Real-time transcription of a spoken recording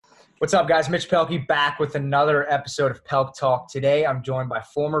What's up, guys? Mitch Pelkey back with another episode of Pelk Talk. Today, I'm joined by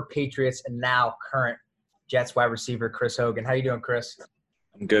former Patriots and now current Jets wide receiver Chris Hogan. How you doing, Chris?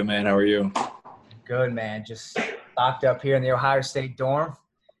 I'm good, man. How are you? Good, man. Just locked up here in the Ohio State dorm.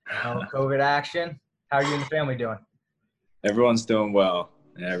 COVID action. How are you and the family doing? Everyone's doing well.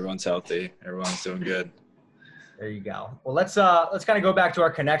 Yeah, everyone's healthy. Everyone's doing good. There you go. Well, let's kind of go back to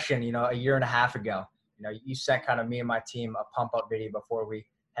our connection. A year and a half ago. You sent kind of me and my team a pump up video before we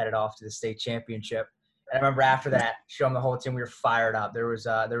headed off to the state championship. And I remember after that, showing the whole team we were fired up. There was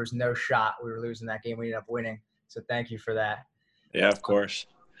no shot we were losing that game. We ended up winning. So thank you for that. Yeah, of course.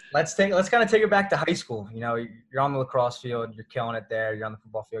 Let's kind of take it back to high school. You're on the lacrosse field, you're killing it there. You're on the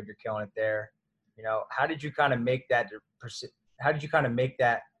football field, you're killing it there. How did you kind of make that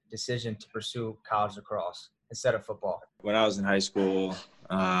decision to pursue college lacrosse instead of football? When I was in high school,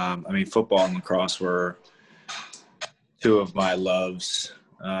 football and lacrosse were two of my loves.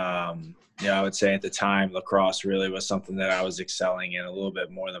 I would say at the time, lacrosse really was something that I was excelling in a little bit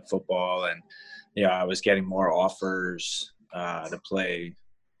more than football. And, I was getting more offers to play,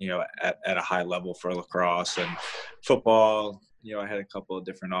 at a high level for lacrosse. And football, I had a couple of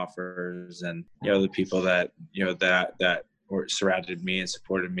different offers. And, the people that surrounded me and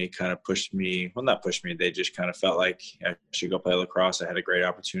supported me kind of pushed me. Well, not pushed me. They just kind of felt like I should go play lacrosse. I had a great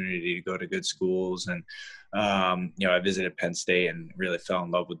opportunity to go to good schools. And, I visited Penn State and really fell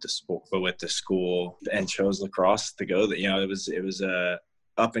in love with the sport, with the school, and chose lacrosse to go. It was a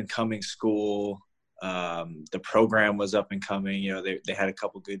up and coming school. The program was up and coming. They had a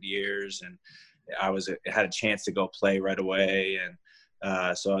couple good years, and I had a chance to go play right away.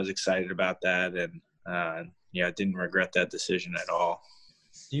 And so I was excited about that. And, I didn't regret that decision at all.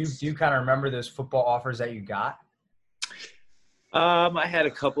 Do you kind of remember those football offers that you got? I had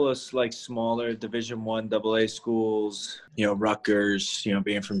a couple of smaller Division I AA schools, Rutgers,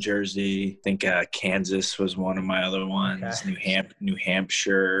 being from Jersey. I think Kansas was one of my other ones. Okay. New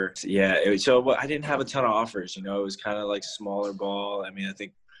Hampshire. Yeah. So I didn't have a ton of offers, it was kind of like smaller ball. I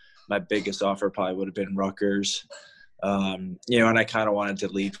think my biggest offer probably would have been Rutgers. And I kind of wanted to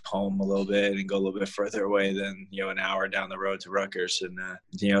leave home a little bit and go a little bit further away than, an hour down the road to Rutgers. And,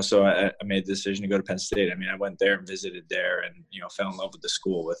 so I made the decision to go to Penn State. I went there and visited there and, fell in love with the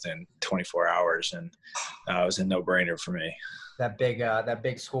school within 24 hours. And it was a no-brainer for me. That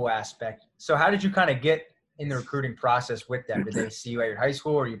big school aspect. So how did you kind of get in the recruiting process with them? Did they see you at your high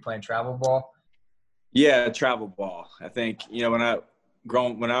school, or were you playing travel ball? Yeah, travel ball. I think, when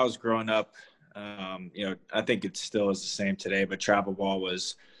I was growing up, I think it still is the same today, but travel ball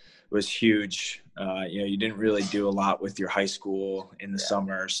was huge. You didn't really do a lot with your high school in the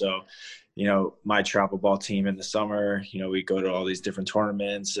summer. So, my travel ball team in the summer, we go to all these different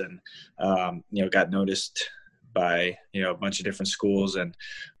tournaments and, got noticed by, a bunch of different schools. And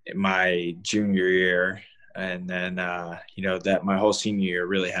in my junior year, and then, that my whole senior year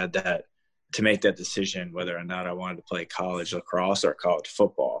really had that to make that decision whether or not I wanted to play college lacrosse or college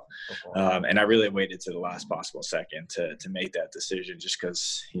football. And I really waited to the last possible second to make that decision, just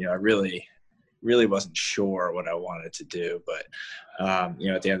because, I really wasn't sure what I wanted to do. But,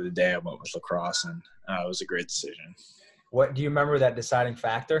 at the end of the day, I went with lacrosse, and it was a great decision. What do you remember that deciding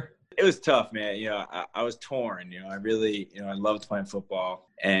factor? It was tough, man. I was torn. I really, I loved playing football,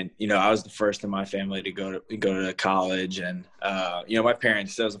 and I was the first in my family to go to college, and my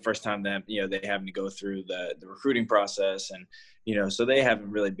parents. That was the first time that they having to go through the recruiting process, and so they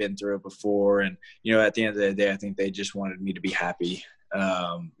haven't really been through it before, and at the end of the day, I think they just wanted me to be happy.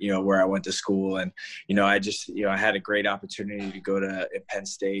 Where I went to school, and I had a great opportunity to go to Penn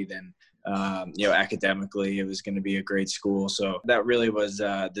State, and academically it was going to be a great school. So that really was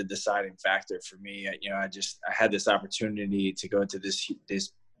the deciding factor for me. I had this opportunity to go to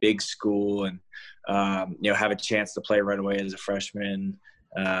this big school and, have a chance to play right away as a freshman.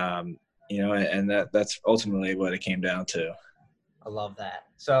 And that's ultimately what it came down to. I love that.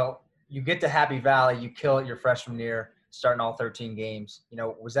 So you get to Happy Valley, you kill it your freshman year, starting all 13 games.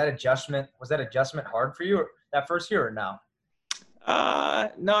 Was that adjustment hard for you that first year, or no?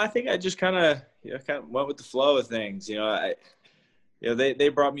 No, I think I just kind of went with the flow of things. They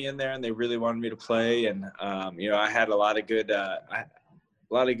brought me in there and they really wanted me to play, and I had a lot of good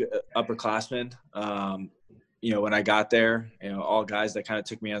upperclassmen. When I got there, all guys that kind of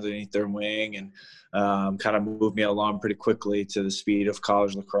took me underneath their wing and kind of moved me along pretty quickly to the speed of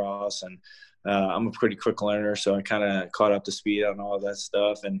college lacrosse. And I'm a pretty quick learner, so I kind of caught up to speed on all of that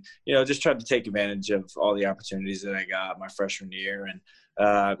stuff, and just tried to take advantage of all the opportunities that I got my freshman year. And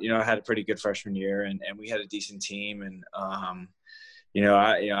I had a pretty good freshman year, and we had a decent team, and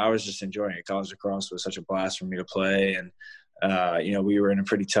I was just enjoying it. College lacrosse was such a blast for me to play, and we were in a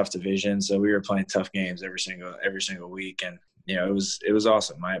pretty tough division, so we were playing tough games every single week, and it was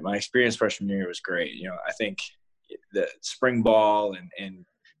awesome. My experience freshman year was great. I think the spring ball and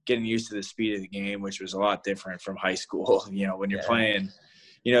getting used to the speed of the game, which was a lot different from high school. When you're playing,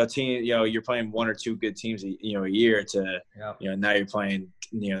 you're playing one or two good teams, a year to, now you're playing,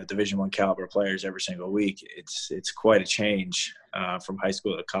 Division I caliber players every single week. It's quite a change from high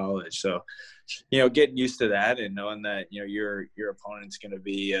school to college. So, getting used to that and knowing that, your opponent's going to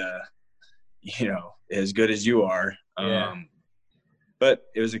be, as good as you are. But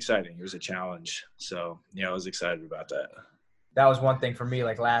it was exciting. It was a challenge. So, I was excited about that. That was one thing for me,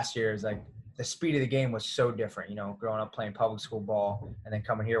 like last year, is like the speed of the game was so different, growing up playing public school ball and then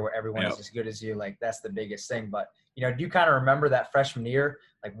coming here where everyone is as good as you. Like, that's the biggest thing. But, do you kind of remember that freshman year,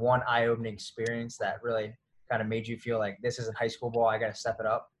 like one eye-opening experience that really kind of made you feel like this isn't high school ball, I got to step it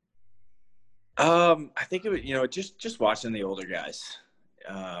up? I think it was, just watching the older guys.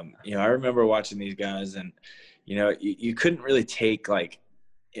 I remember watching these guys and, you couldn't really take, like,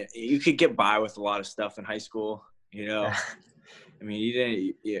 you could get by with a lot of stuff in high school, I mean, you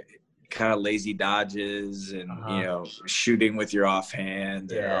didn't kind of lazy dodges and, shooting with your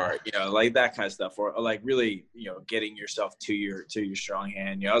offhand or, like that kind of stuff, or like really, getting yourself to your strong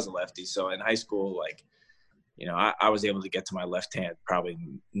hand. I was a lefty. So in high school, like, I was able to get to my left hand probably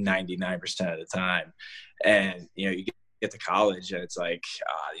 99% of the time. And, you get to college and it's like,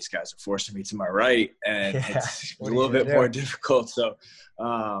 these guys are forcing me to my right, and it's a little bit more difficult. So,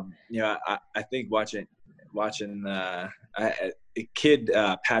 I think watching a kid,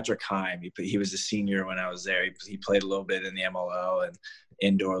 Patrick Heim, he was a senior when I was there. He played a little bit in the MLL and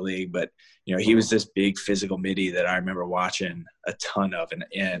indoor league, but he was this big physical midi that I remember watching a ton of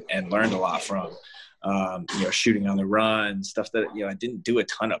and learned a lot from. Shooting on the run, stuff that I didn't do a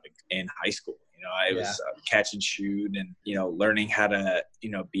ton of in high school. I was catch and shoot and learning how to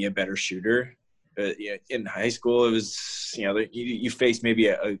be a better shooter. But in high school, it was you face maybe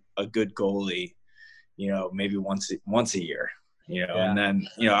a good goalie, maybe once a year. And then,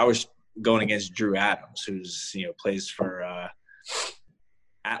 I was going against Drew Adams, who's, plays for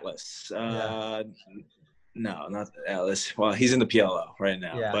Atlas. No, not Atlas. Well, he's in the PLO right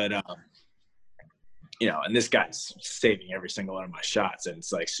now. But, and this guy's saving every single one of my shots, and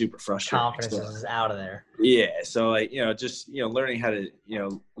it's like super frustrating. Confidence is out of there. Yeah. So like, just, learning how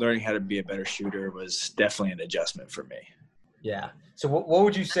to be a better shooter was definitely an adjustment for me. Yeah. So what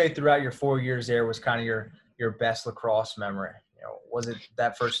would you say throughout your 4 years there was kind of your best lacrosse memory? Was it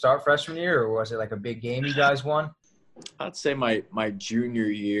that first start freshman year, or was it like a big game you guys won? I'd say my junior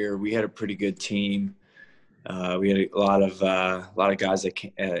year, we had a pretty good team. We had a lot of guys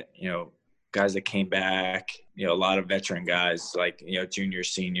that came back, a lot of veteran guys, like,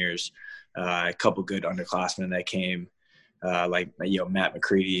 juniors, seniors, a couple good underclassmen that came, like, Matt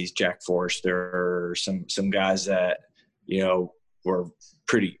McCready's, Jack Forrester, some guys that, were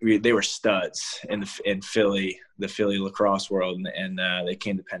they were studs in Philly, the Philly lacrosse world. And they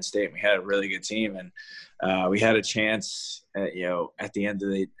came to Penn State, and we had a really good team. And we had a chance, at the end of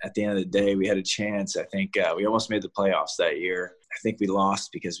the day, we had a chance. I think we almost made the playoffs that year. I think we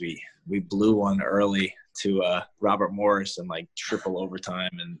lost because we blew one early to Robert Morris in like triple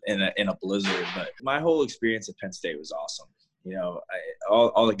overtime and in a blizzard. But my whole experience at Penn State was awesome.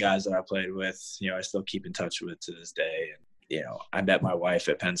 All the guys that I played with, I still keep in touch with to this day. And, I met my wife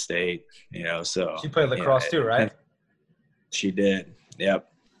at Penn State, so. She played lacrosse too, right? She did. Yep.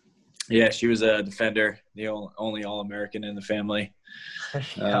 Yeah, she was a defender, the only All-American in the family.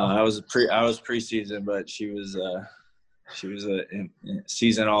 I was preseason, but she was a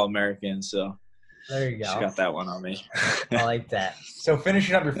season All-American, so there you go. She got that one on me. I like that. So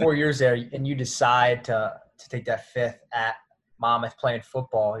finishing up your 4 years there, and you decide to take that fifth at Monmouth playing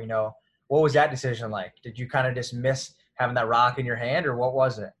football, what was that decision like? Did you kind of just miss having that rock in your hand, or what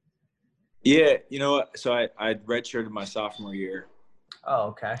was it? Yeah, so I redshirted my sophomore year. Oh,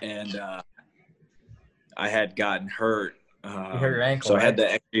 okay. And I had gotten hurt. You hurt your ankle, so right? I had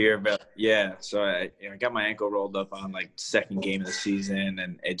the extra year, but so I got my ankle rolled up on like second game of the season,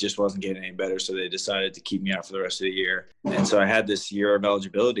 and it just wasn't getting any better. So they decided to keep me out for the rest of the year. And so I had this year of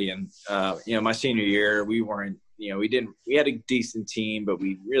eligibility, and my senior year, we weren't, we had a decent team, but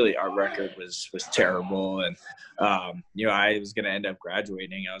our record was terrible. And, I was going to end up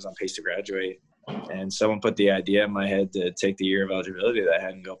graduating. I was on pace to graduate, and someone put the idea in my head to take the year of eligibility that I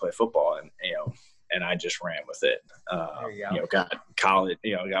had and go play football. And I just ran with it. Got college,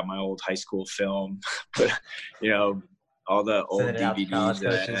 got my old high school film, but, all the old DVDs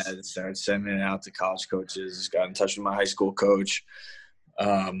that I had, started sending it out to college coaches, got in touch with my high school coach,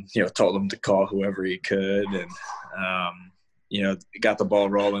 told him to call whoever he could. And, got the ball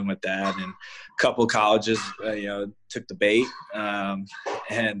rolling with that, and a couple of colleges, took the bait. And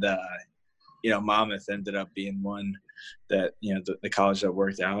Monmouth ended up being one that, the college that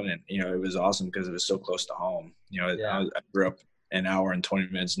worked out. And, it was awesome because it was so close to home. I grew up an hour and 20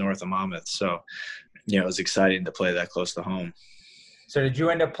 minutes north of Monmouth. So, it was exciting to play that close to home. So did you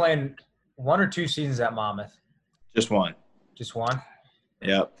end up playing 1 or 2 seasons at Monmouth? Just one. Just one?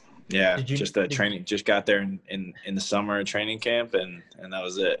 Yep. Yeah. Just got there in the summer training camp, and that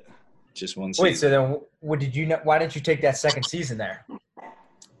was it. Just one season. Wait, so then why didn't you take that second season there?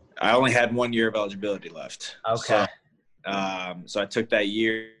 I only had 1 year of eligibility left. Okay. So I took that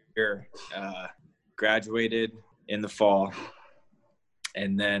year, graduated in the fall,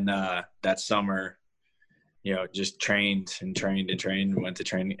 and then that summer, just trained, went to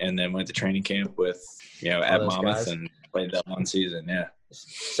training camp with, at Monmouth guys. And played that one season. Yeah.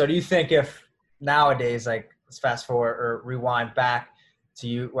 So do you think if nowadays, like, let's fast forward or rewind back to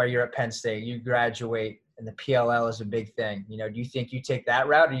you where you're at Penn State, you graduate and the PLL is a big thing, do you think you take that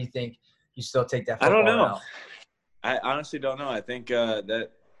route, or do you think you still take that football route? I don't know. Route? I honestly don't know. I think that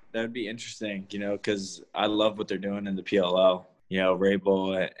would be interesting, because I love what they're doing in the PLL.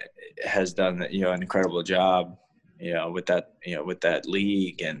 Rabel has done, an incredible job, with that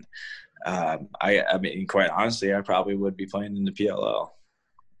league. And I mean, quite honestly, I probably would be playing in the PLL.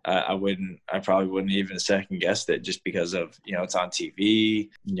 I probably wouldn't even second guess it, just because of, it's on TV,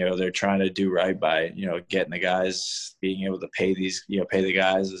 they're trying to do right by, getting the guys, being able to pay the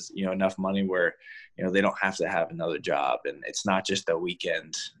guys, enough money where, they don't have to have another job. And it's not just a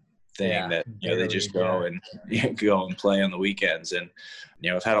weekend thing that, they just go and go and play on the weekends. And,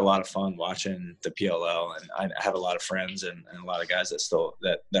 I've had a lot of fun watching the PLL, and I have a lot of friends and a lot of guys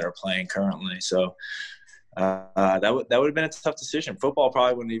that are playing currently. So, that would have been a tough decision. Football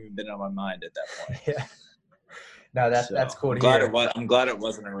probably wouldn't even been on my mind at that point. Yeah. No, that's cool to hear. I'm glad it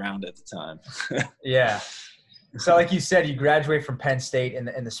wasn't around at the time. Yeah. So like you said, you graduate from Penn State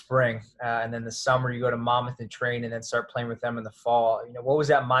in the spring, and then the summer you go to Monmouth and train, and then start playing with them in the fall. What was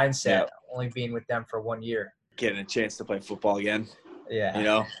that mindset, only being with them for 1 year? Getting a chance to play football again.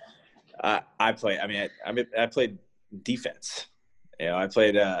 Yeah. I played defense. I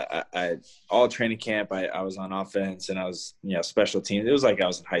played all training camp. I was on offense, and I was, special teams. It was like I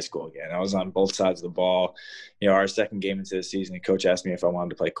was in high school again. I was on both sides of the ball. Our second game into the season, the coach asked me if I wanted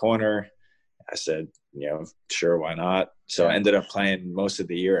to play corner. I said, sure, why not? So I ended up playing most of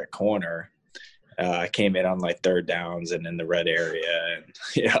the year at corner. I came in on like third downs and in the red area. And,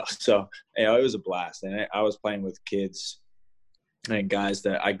 so, it was a blast. And I was playing with kids and guys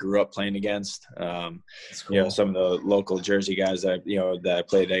that I grew up playing against. Cool. Some of the local Jersey guys that I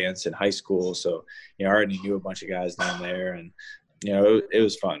played against in high school. So, I already knew a bunch of guys down there, and, it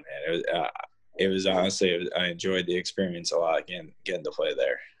was fun, man. It was honestly, I enjoyed the experience a lot, getting to play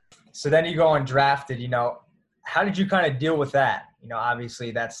there. So then you go undrafted, how did you kind of deal with that?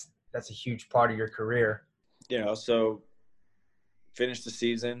 Obviously that's a huge part of your career. So finished the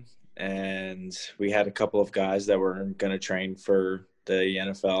season, and we had a couple of guys that were going to train for the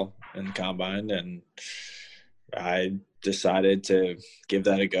NFL and the combine, and I decided to give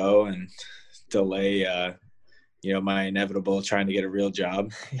that a go and delay, my inevitable trying to get a real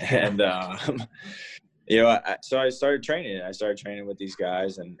job. And, so I started training. I started training with these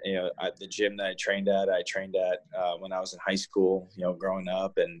guys, and the gym that I trained at when I was in high school. Growing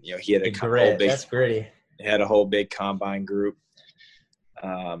up, and he had a whole big combine group.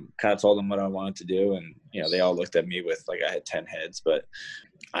 Kind of told them what I wanted to do, and they all looked at me with like I had 10 heads. But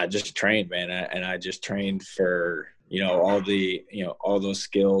I just trained, man, and I just trained for all those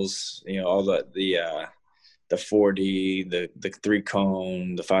skills, all the 40, the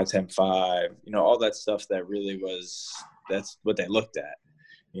 3-cone, the 5-10-5, all that stuff that really that's what they looked at.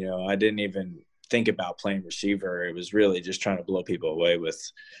 I didn't even think about playing receiver. It was really just trying to blow people away with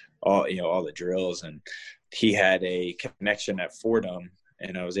all the drills. And he had a connection at Fordham,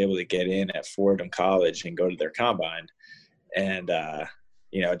 and I was able to get in at Fordham College and go to their combine, and,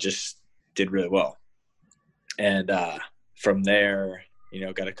 just did really well. And from there,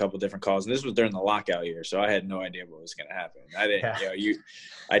 got a couple different calls, and this was during the lockout year, so I had no idea what was going to happen. I didn't,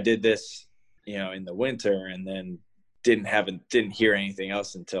 I did this, in the winter, and then didn't hear anything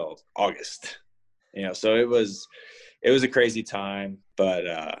else until August. So it was a crazy time, but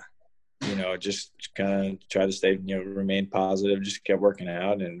just kind of try to stay, remain positive, just kept working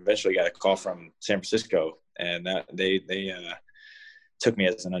out, and eventually got a call from San Francisco, and that they took me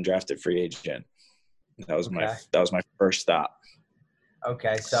as an undrafted free agent. That was my first stop.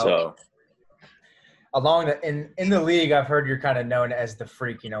 Okay. So along the in the league, I've heard you're kind of known as the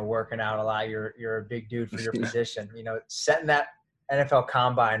freak, working out a lot. You're a big dude for your position. Setting that NFL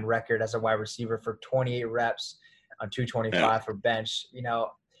Combine record as a wide receiver for 28 reps on 225 for bench.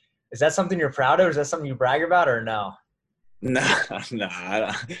 Is that something you're proud of? Is that something you brag about or no? No, no,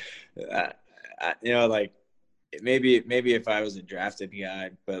 I don't. Like maybe if I was a drafted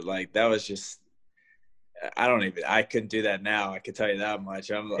guy, but like that was just. I couldn't do that now. I could tell you that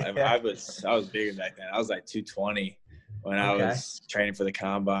much. I was bigger back then. I was like 220 when I was training for the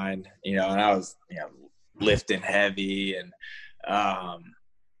combine, and I was, lifting heavy and,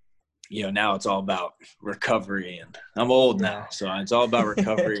 now it's all about recovery, and I'm old now. So it's all about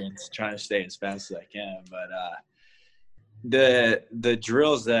recovery and trying to stay as fast as I can. But, the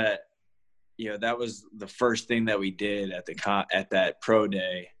drills that, that was the first thing that we did at that pro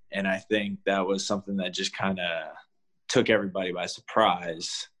day. And I think that was something that just kind of took everybody by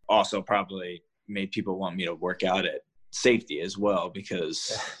surprise. Also probably made people want me to work out at safety as well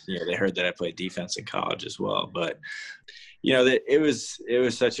because, they heard that I played defense in college as well. But, it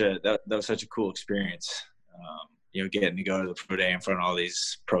was such a cool experience, getting to go to the pro day in front of all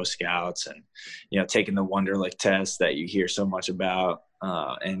these pro scouts and, taking the Wonderlic test that you hear so much about,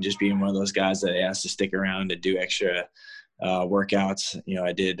 and just being one of those guys that asked to stick around to do extra workouts.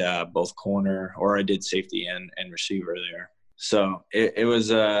 I did both corner, or I did safety and receiver there. So it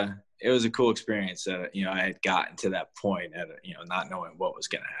was a cool experience that, I had gotten to that point at, not knowing what was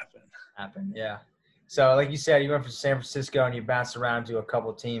going to happen. Yeah. So like you said, you went from San Francisco and you bounced around to a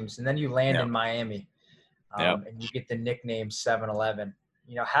couple teams, and then you land in Miami, and you get the nickname 7-Eleven.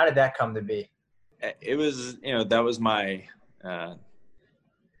 How did that come to be? It was, that was my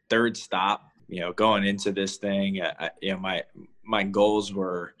third stop. Going into this thing, my goals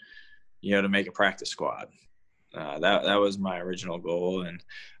were, to make a practice squad. That was my original goal, and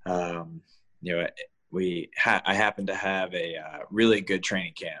I happened to have a really good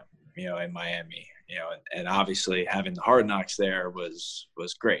training camp, in Miami. And obviously having the Hard Knocks there was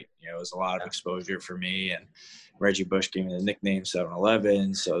great. It was a lot of exposure for me, and Reggie Bush gave me the nickname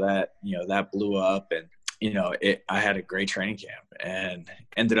 7-Eleven, so that that blew up, and I had a great training camp and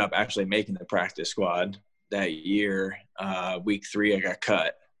ended up actually making the practice squad that year. Week 3, I got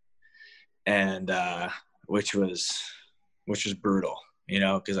cut, and which was brutal,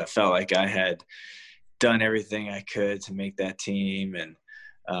 because I felt like I had done everything I could to make that team, and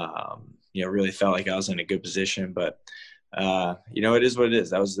really felt like I was in a good position. But it is what it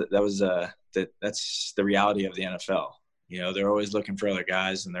is. That's the reality of the NFL. They're always looking for other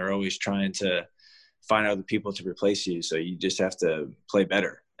guys, and they're always trying to find other people to replace you. So you just have to play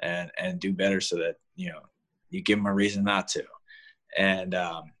better and do better so that, you give them a reason not to. And,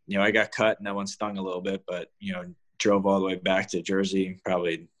 I got cut, and that one stung a little bit, but, drove all the way back to Jersey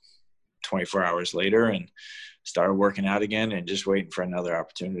probably 24 hours later and started working out again and just waiting for another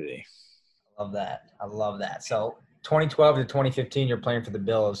opportunity. I love that. So 2012 to 2015, you're playing for the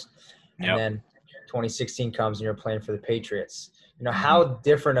Bills. And then 2016 comes and you're playing for the Patriots. How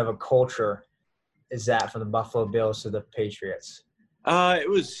different of a culture is that from the Buffalo Bills to the Patriots? It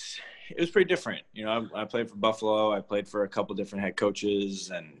was pretty different. I played for Buffalo. I played for a couple different head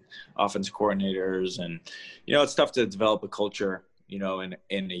coaches and offensive coordinators, and it's tough to develop a culture, in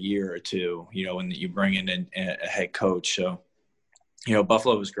a year or two. When you bring in a head coach. So,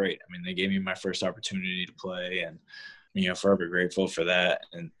 Buffalo was great. I mean, they gave me my first opportunity to play, and forever grateful for that.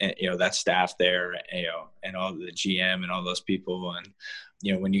 And that staff there, and all the GM and all those people. And,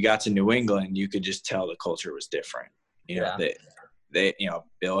 when you got to New England, you could just tell the culture was different. They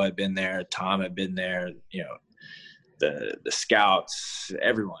Bill had been there, Tom had been there, the scouts,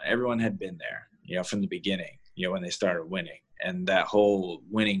 everyone had been there, from the beginning, when they started winning. And that whole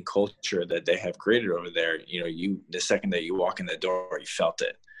winning culture that they have created over there, the second that you walk in the door, you felt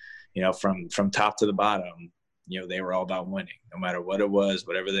it, from top to the bottom. They were all about winning, no matter what it was,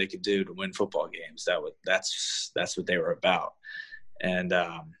 whatever they could do to win football games. That's what they were about. And,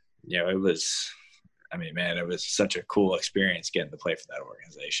 it was, it was such a cool experience getting to play for that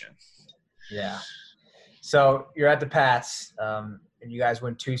organization. Yeah. So you're at the Pats, and you guys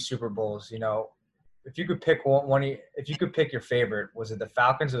win 2 Super Bowls. If you could pick if you could pick your favorite, was it the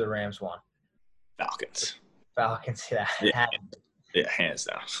Falcons or the Rams one? Falcons, yeah. Yeah, hands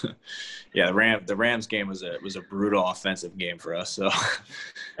down. Yeah, the Rams game was a brutal offensive game for us. So,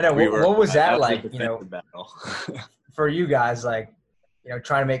 I know, what was that like? Battle. For you guys, like,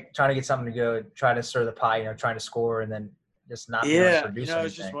 trying to get something to go, try to stir the pot, trying to score, and then just not be able to produce anything.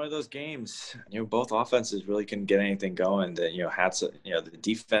 It's just one of those games. Both offenses really couldn't get anything going. That the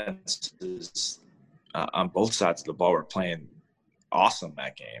defenses on both sides of the ball were playing awesome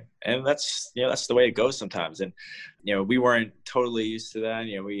that game. And that's, that's the way it goes sometimes. And, we weren't totally used to that.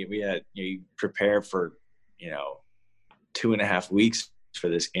 We had, you prepare for, 2.5 weeks for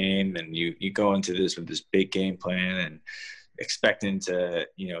this game, and you go into this with this big game plan and expecting to,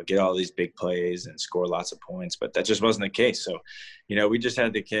 get all these big plays and score lots of points, but that just wasn't the case. So, we just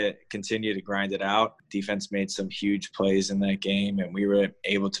had to continue to grind it out. Defense made some huge plays in that game, and we were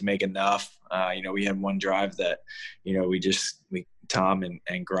able to make enough. We had one drive that, Tom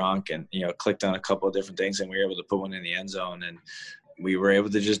and Gronk and, clicked on a couple of different things, and we were able to put one in the end zone, and we were able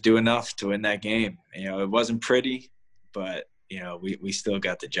to just do enough to win that game. It wasn't pretty, but, we still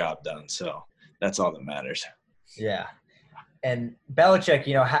got the job done. So that's all that matters. Yeah. And Belichick,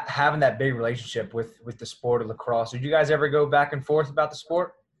 having that big relationship with the sport of lacrosse, did you guys ever go back and forth about the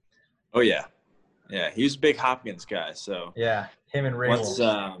sport? Oh, yeah. Yeah, he was a big Hopkins guy. So yeah, him and Ray. Once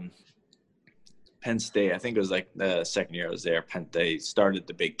Penn State, I think it was like the second year I was there, they started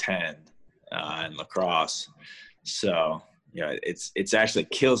the Big Ten in lacrosse. So, it's actually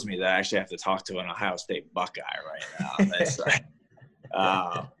kills me that I actually have to talk to an Ohio State Buckeye right now. That's like,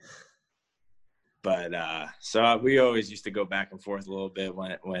 so we always used to go back and forth a little bit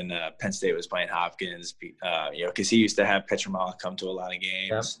when Penn State was playing Hopkins, because he used to have Petromala come to a lot of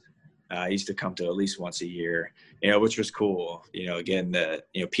games. Yep. He used to come to at least once a year, which was cool. Again,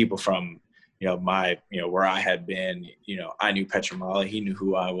 people from, where I had been, I knew Petromala, he knew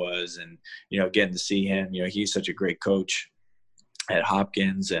who I was, and, getting to see him, he's such a great coach at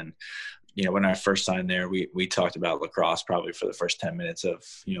Hopkins. And, when I first signed there, we talked about lacrosse probably for the first 10 minutes of,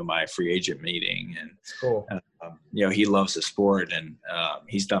 my free agent meeting. And, cool. He loves the sport, and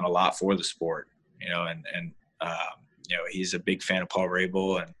he's done a lot for the sport, and he's a big fan of Paul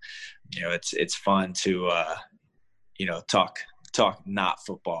Rabel, and, it's fun to, talk not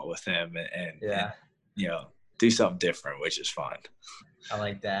football with him and do something different, which is fun. I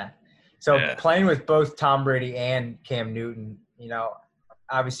like that. So playing with both Tom Brady and Cam Newton,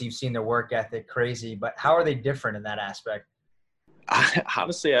 obviously you've seen their work ethic crazy, but how are they different in that aspect?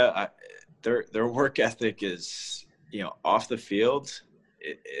 Honestly, their work ethic is, off the field.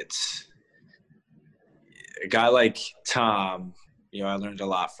 It's a guy like Tom, I learned a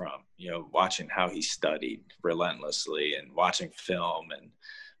lot from, watching how he studied relentlessly and watching film. And,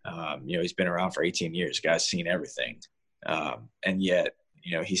 he's been around for 18 years. Guy's seen everything. And yet,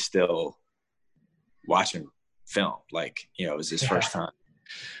 he's still watching film like, it was his first time.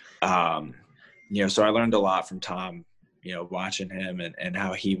 So I learned a lot from Tom, watching him and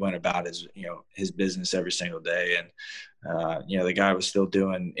how he went about his business every single day. And, the guy was still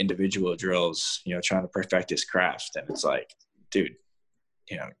doing individual drills, trying to perfect his craft. And it's like, dude,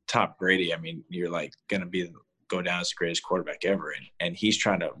 Tom Brady, I mean, you're like going to go down as the greatest quarterback ever. And he's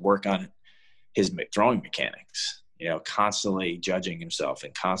trying to work on his throwing mechanics, constantly judging himself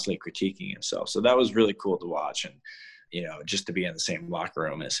and constantly critiquing himself. So that was really cool to watch. And, just to be in the same locker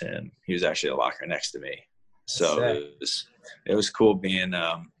room as him. He was actually a locker next to me. So it was cool being,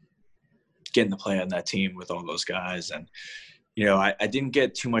 getting to play on that team with all those guys. And, I didn't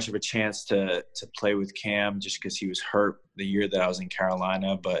get too much of a chance to play with Cam just because he was hurt the year that I was in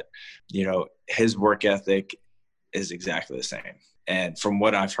Carolina. But, his work ethic is exactly the same. And from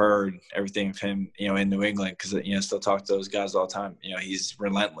what I've heard, everything of him, in New England, because, still talk to those guys all the time, he's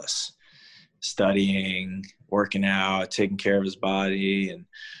relentless, studying, working out, taking care of his body. And,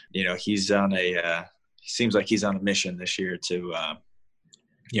 he's on he seems like he's on a mission this year to,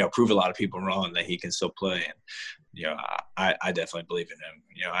 prove a lot of people wrong that he can still play. And, I definitely believe in him.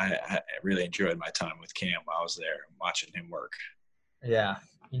 I really enjoyed my time with Cam while I was there, watching him work. Yeah.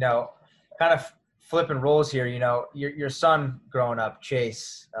 Kind of flipping roles here, your son growing up,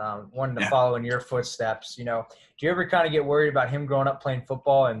 Chase, wanted to follow in your footsteps, do you ever kind of get worried about him growing up playing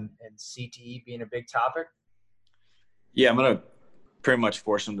football and CTE being a big topic? Yeah, I'm going to pretty much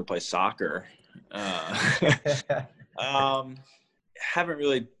force him to play soccer. Haven't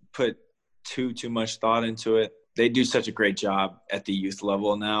really put too much thought into it. They do such a great job at the youth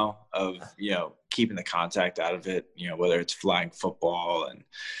level now of, keeping the contact out of it, whether it's flying football and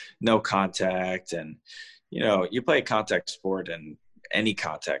no contact. And, you play a contact sport and any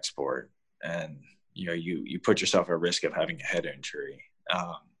contact sport, and, you put yourself at risk of having a head injury.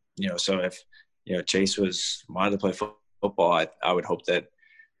 So if, Chase wanted to play football, I would hope that,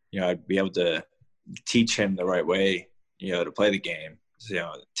 I'd be able to teach him the right way, to play the game,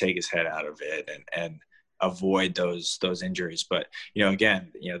 take his head out of it and avoid those injuries. But,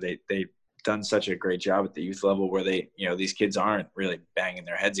 again, they've done such a great job at the youth level where these kids aren't really banging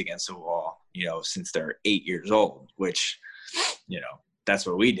their heads against the wall, since they're 8 years old, which, that's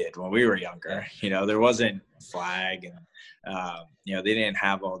what we did when we were younger. There wasn't flag and, they didn't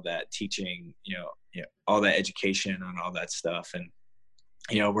have all that teaching, all that education on all that stuff. And,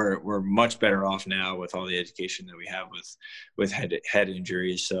 we're much better off now with all the education that we have with head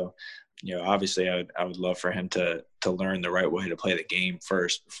injuries. So, obviously I would love for him to learn the right way to play the game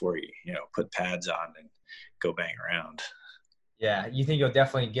first before he, put pads on and go bang around. Yeah. You think you'll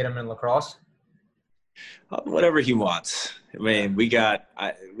definitely get him in lacrosse? Whatever he wants. I mean, we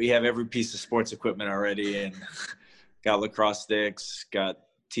have every piece of sports equipment already, and got lacrosse sticks, got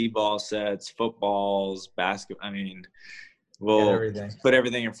t-ball sets, footballs, basketball. I mean, we'll put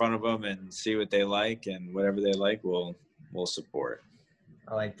everything in front of them and see what they like, and whatever they like, we'll support.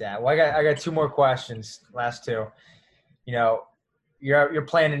 I like that. Well, I got 2 more questions. Last 2. You're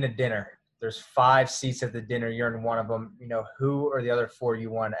planning a dinner. There's 5 seats at the dinner. You're in one of them. Who are the other 4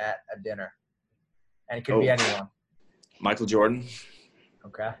 you want at a dinner? And it could be anyone. Michael Jordan.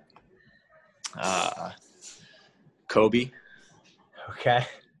 Okay. Kobe. Okay.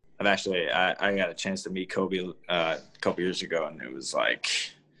 I got a chance to meet Kobe a couple years ago, and it was like,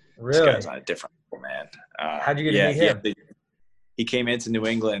 really? This guy's on a different level, man. How'd you get to meet him? He came into New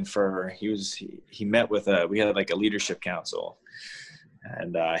England he met with we had like a leadership council,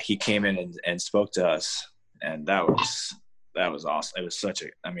 and he came in and spoke to us, and that was awesome. It was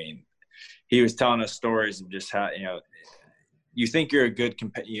he was telling us stories of just how, you think you're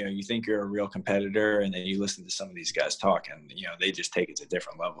you think you're a real competitor, and then you listen to some of these guys talk, and, they just take it to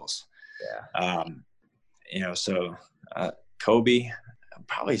different levels. Yeah. So Kobe,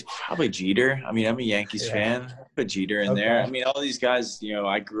 probably Jeter. I mean, I'm a Yankees fan. Put Jeter in there. I mean, all these guys,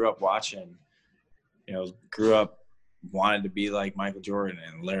 I grew up watching, wanted to be like Michael Jordan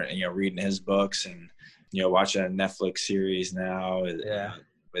and learn, reading his books, and, watching a Netflix series now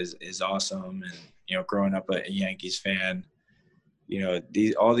is awesome. And, growing up a Yankees fan,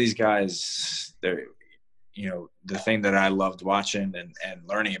 all these guys, they're, the thing that I loved watching and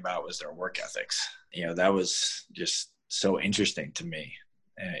learning about was their work ethics. That was just so interesting to me.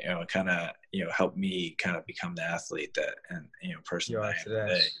 And, it kind of, helped me kind of become the athlete person that I am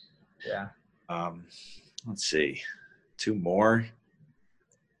today. Yeah. Let's see. 2 more.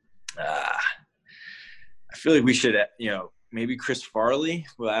 I feel like we should, maybe Chris Farley.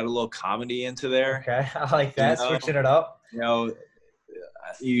 We'll add a little comedy into there. Okay. I like that. Switching it up.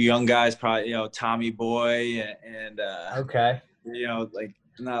 You young guys probably, Tommy Boy and okay. Like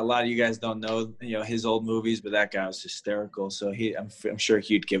not a lot of you guys don't know, his old movies, but that guy was hysterical. So I'm sure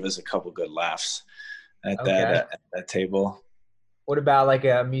he'd give us a couple good laughs at that table. What about like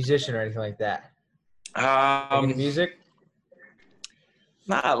a musician or anything like that? Like music?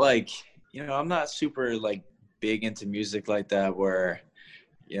 Not like, I'm not super like big into music like that where,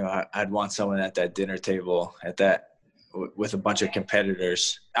 I'd want someone at that dinner table with a bunch of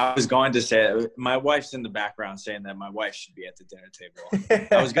competitors. I was going to say, my wife's in the background saying that my wife should be at the dinner table.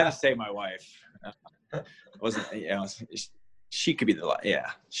 I was going to say my wife. Wasn't, she could be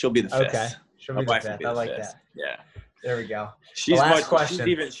she'll be the 5th. Okay. She'll be the 5th. I like 5th. That. Yeah. There we go.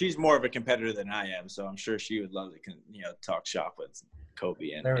 Question. She's more of a competitor than I am, so I'm sure she would love to, talk shop with Kobe.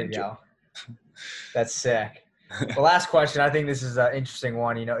 There we go. That's sick. The last question, I think this is an interesting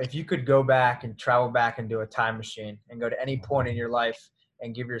one. If you could go back and travel back and do a time machine and go to any point in your life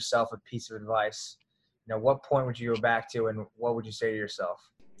and give yourself a piece of advice, what point would you go back to, and what would you say to yourself?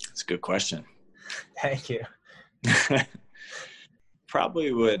 That's a good question. Thank you.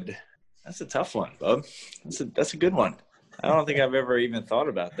 Probably would. That's a tough one, bub. That's a good one. I don't think I've ever even thought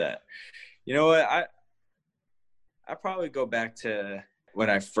about that. You know what? I probably go back to when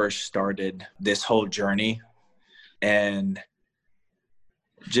I first started this whole journey, and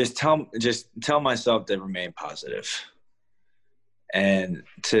just tell myself to remain positive and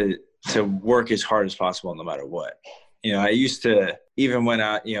to work as hard as possible no matter what. I used to, even when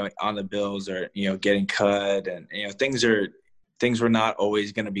I, on the Bills or, getting cut and, things were not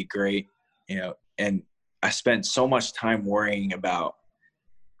always going to be great, and I spent so much time worrying about,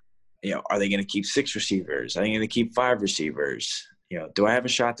 are they going to keep 6 receivers? Are they going to keep 5 receivers? Do I have a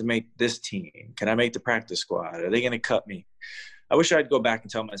shot to make this team? Can I make the practice squad? Are they going to cut me? I wish I'd go back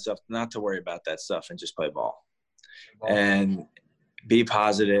and tell myself not to worry about that stuff and just play ball. And be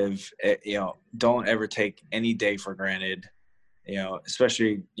positive. Don't ever take any day for granted,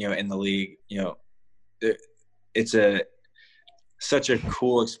 especially, in the league. It's such a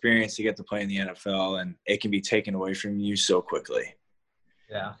cool experience to get to play in the NFL, and it can be taken away from you so quickly.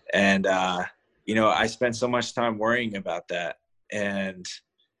 Yeah. And, I spent so much time worrying about that. And,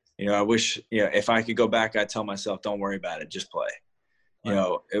 I wish, if I could go back, I'd tell myself, don't worry about it, just play.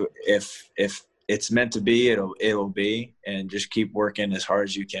 Right. If it's meant to be, it'll be, and just keep working as hard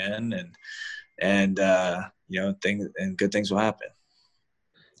as you can, and good things will happen.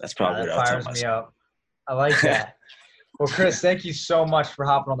 That's probably what I'll tell myself. That fires me up. I like that. Well, Chris, thank you so much for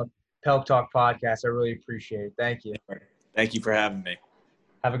hopping on the Pelk Talk podcast. I really appreciate it. Thank you. Thank you for having me.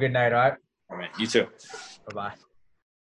 Have a good night, all right? All right. You too. Bye-bye.